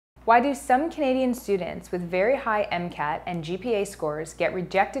Why do some Canadian students with very high MCAT and GPA scores get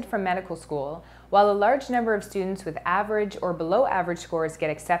rejected from medical school, while a large number of students with average or below average scores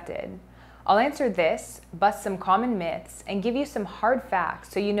get accepted? I'll answer this, bust some common myths, and give you some hard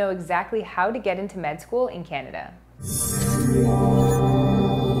facts so you know exactly how to get into med school in Canada.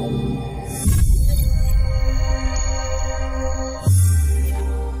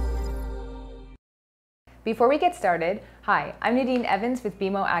 Before we get started, hi, I'm Nadine Evans with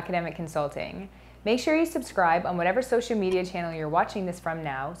BeMo Academic Consulting. Make sure you subscribe on whatever social media channel you're watching this from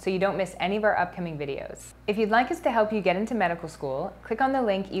now so you don't miss any of our upcoming videos. If you'd like us to help you get into medical school, click on the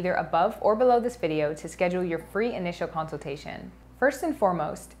link either above or below this video to schedule your free initial consultation. First and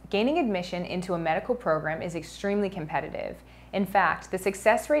foremost, gaining admission into a medical program is extremely competitive. In fact, the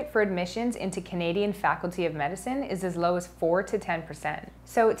success rate for admissions into Canadian Faculty of Medicine is as low as 4 to 10%.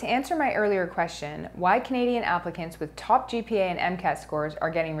 So to answer my earlier question, why Canadian applicants with top GPA and MCAT scores are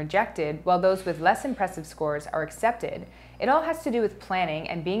getting rejected while those with less impressive scores are accepted, it all has to do with planning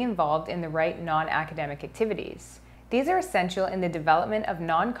and being involved in the right non-academic activities. These are essential in the development of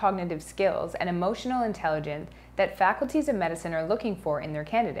non-cognitive skills and emotional intelligence that faculties of medicine are looking for in their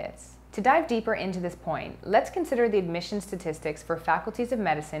candidates. To dive deeper into this point, let's consider the admission statistics for faculties of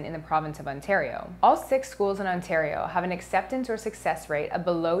medicine in the province of Ontario. All 6 schools in Ontario have an acceptance or success rate of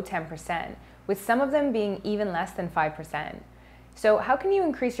below 10%, with some of them being even less than 5%. So how can you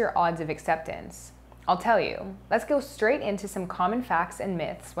increase your odds of acceptance? I'll tell you. Let's go straight into some common facts and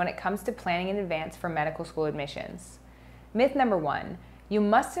myths when it comes to planning in advance for medical school admissions. Myth number 1. You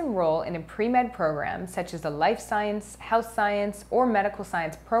must enroll in a pre-med program such as a life science, health science, or medical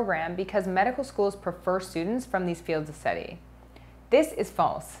science program because medical schools prefer students from these fields of study. This is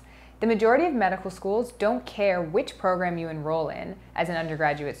false. The majority of medical schools don't care which program you enroll in as an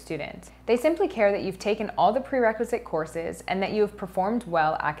undergraduate student. They simply care that you've taken all the prerequisite courses and that you have performed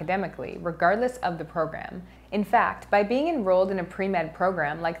well academically, regardless of the program. In fact, by being enrolled in a pre-med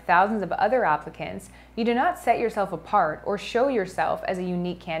program like thousands of other applicants, you do not set yourself apart or show yourself as a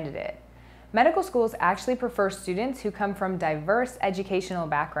unique candidate. Medical schools actually prefer students who come from diverse educational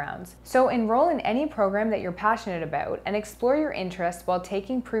backgrounds. So enroll in any program that you're passionate about and explore your interests while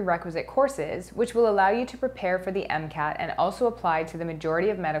taking prerequisite courses, which will allow you to prepare for the MCAT and also apply to the majority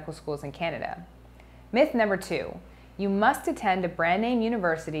of medical schools in Canada. Myth number 2. You must attend a brand name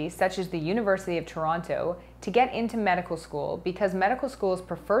university such as the University of Toronto to get into medical school because medical schools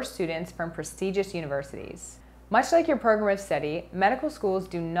prefer students from prestigious universities. Much like your program of study, medical schools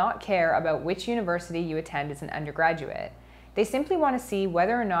do not care about which university you attend as an undergraduate. They simply want to see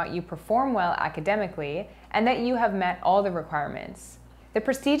whether or not you perform well academically and that you have met all the requirements. The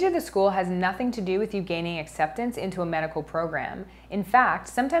prestige of the school has nothing to do with you gaining acceptance into a medical program. In fact,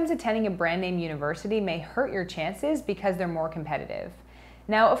 sometimes attending a brand name university may hurt your chances because they're more competitive.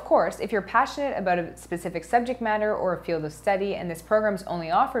 Now, of course, if you're passionate about a specific subject matter or a field of study and this program is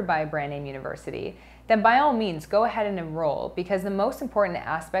only offered by a brand name university, then by all means go ahead and enroll because the most important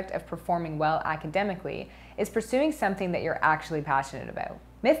aspect of performing well academically is pursuing something that you're actually passionate about.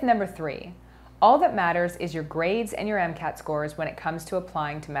 Myth number 3. All that matters is your grades and your MCAT scores when it comes to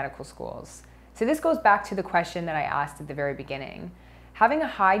applying to medical schools. So this goes back to the question that I asked at the very beginning. Having a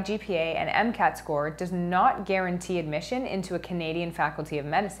high GPA and MCAT score does not guarantee admission into a Canadian Faculty of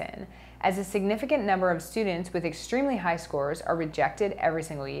Medicine, as a significant number of students with extremely high scores are rejected every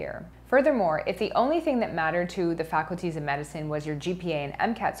single year. Furthermore, if the only thing that mattered to the faculties of medicine was your GPA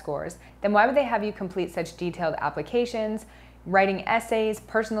and MCAT scores, then why would they have you complete such detailed applications, writing essays,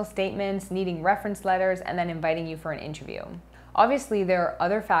 personal statements, needing reference letters, and then inviting you for an interview? Obviously, there are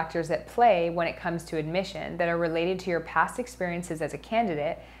other factors at play when it comes to admission that are related to your past experiences as a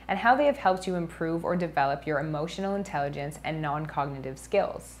candidate and how they have helped you improve or develop your emotional intelligence and non-cognitive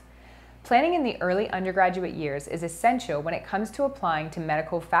skills. Planning in the early undergraduate years is essential when it comes to applying to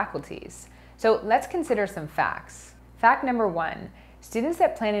medical faculties. So let's consider some facts. Fact number 1. Students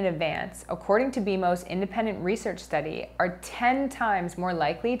that plan in advance, according to BeMo's independent research study, are 10 times more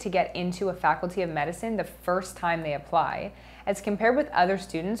likely to get into a Faculty of Medicine the first time they apply, as compared with other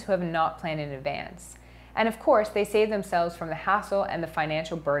students who have not planned in advance. And of course, they save themselves from the hassle and the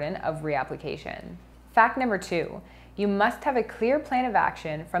financial burden of reapplication. Fact number 2. You must have a clear plan of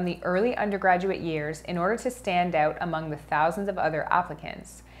action from the early undergraduate years in order to stand out among the thousands of other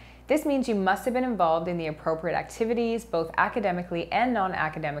applicants. This means you must have been involved in the appropriate activities, both academically and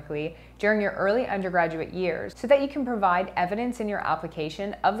non-academically, during your early undergraduate years so that you can provide evidence in your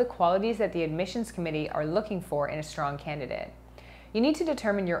application of the qualities that the admissions committee are looking for in a strong candidate. You need to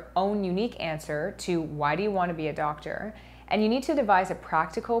determine your own unique answer to why do you want to be a doctor, and you need to devise a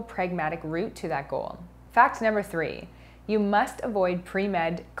practical, pragmatic route to that goal. Fact number 3. You must avoid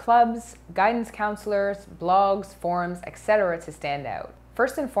pre-med clubs, guidance counselors, blogs, forums, etc. to stand out.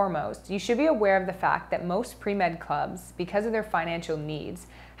 First and foremost, you should be aware of the fact that most pre-med clubs, because of their financial needs,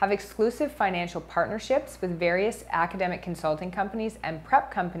 have exclusive financial partnerships with various academic consulting companies and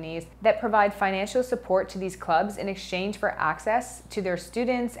prep companies that provide financial support to these clubs in exchange for access to their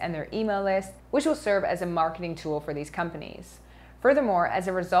students and their email list, which will serve as a marketing tool for these companies. Furthermore, as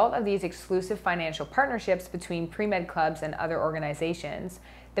a result of these exclusive financial partnerships between pre-med clubs and other organizations,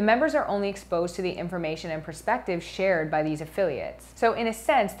 the members are only exposed to the information and perspectives shared by these affiliates. So in a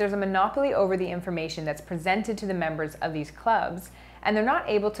sense, there's a monopoly over the information that's presented to the members of these clubs, and they're not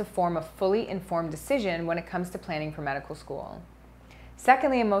able to form a fully informed decision when it comes to planning for medical school.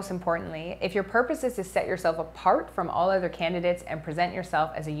 Secondly, and most importantly, if your purpose is to set yourself apart from all other candidates and present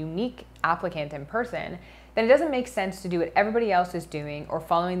yourself as a unique applicant in person, then it doesn't make sense to do what everybody else is doing or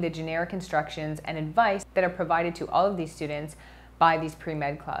following the generic instructions and advice that are provided to all of these students by these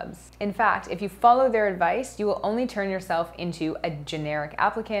pre-med clubs. In fact, if you follow their advice, you will only turn yourself into a generic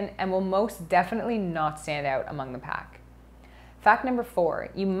applicant and will most definitely not stand out among the pack. Fact number 4,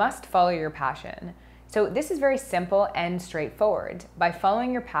 you must follow your passion. So this is very simple and straightforward. By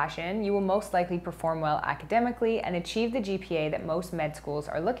following your passion, you will most likely perform well academically and achieve the GPA that most med schools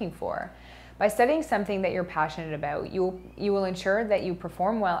are looking for. By studying something that you're passionate about, you will ensure that you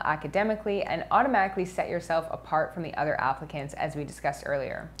perform well academically and automatically set yourself apart from the other applicants, as we discussed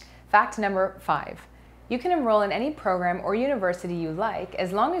earlier. Fact number 5. You can enroll in any program or university you like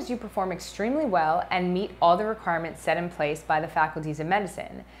as long as you perform extremely well and meet all the requirements set in place by the faculties of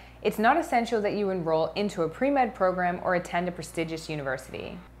medicine. It's not essential that you enroll into a pre-med program or attend a prestigious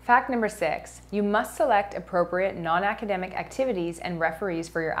university. Fact number 6, you must select appropriate non-academic activities and referees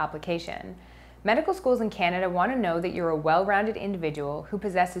for your application. Medical schools in Canada want to know that you're a well-rounded individual who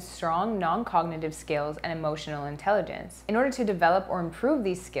possesses strong non-cognitive skills and emotional intelligence. In order to develop or improve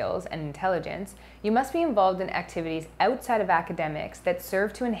these skills and intelligence, you must be involved in activities outside of academics that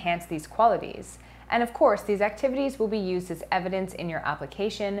serve to enhance these qualities. And of course, these activities will be used as evidence in your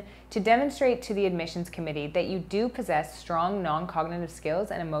application to demonstrate to the admissions committee that you do possess strong non-cognitive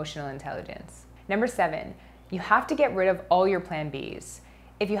skills and emotional intelligence. Number 7, you have to get rid of all your Plan Bs.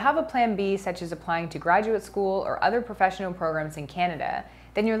 If you have a Plan B, such as applying to graduate school or other professional programs in Canada,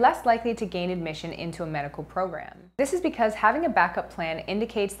 then you're less likely to gain admission into a medical program. This is because having a backup plan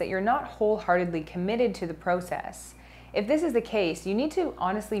indicates that you're not wholeheartedly committed to the process. If this is the case, you need to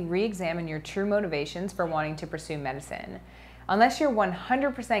honestly re-examine your true motivations for wanting to pursue medicine. Unless you're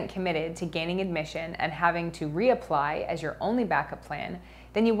 100% committed to gaining admission and having to reapply as your only backup plan,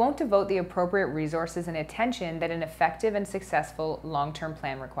 then you won't devote the appropriate resources and attention that an effective and successful long-term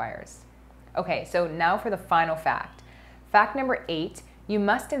plan requires. Okay, so now for the final fact. Fact number 8, you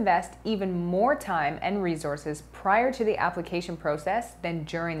must invest even more time and resources prior to the application process than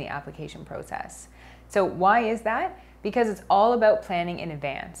during the application process. So why is that? Because it's all about planning in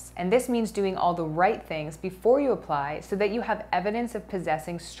advance, and this means doing all the right things before you apply so that you have evidence of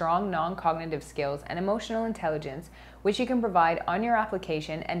possessing strong non-cognitive skills and emotional intelligence, which you can provide on your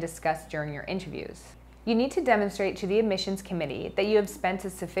application and discuss during your interviews. You need to demonstrate to the admissions committee that you have spent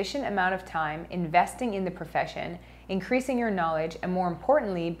a sufficient amount of time investing in the profession, increasing your knowledge, and more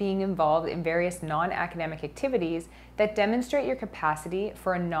importantly, being involved in various non-academic activities that demonstrate your capacity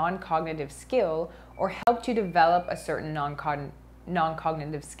for a non-cognitive skill or helped you develop a certain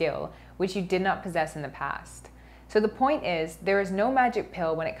non-cognitive skill which you did not possess in the past. So the point is, there is no magic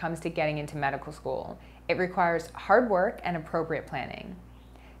pill when it comes to getting into medical school. It requires hard work and appropriate planning.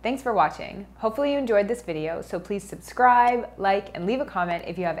 Thanks for watching. Hopefully you enjoyed this video, so please subscribe, like, and leave a comment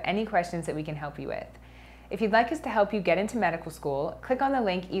if you have any questions that we can help you with. If you'd like us to help you get into medical school, click on the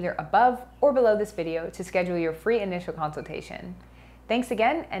link either above or below this video to schedule your free initial consultation. Thanks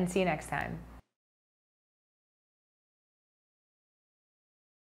again, and see you next time.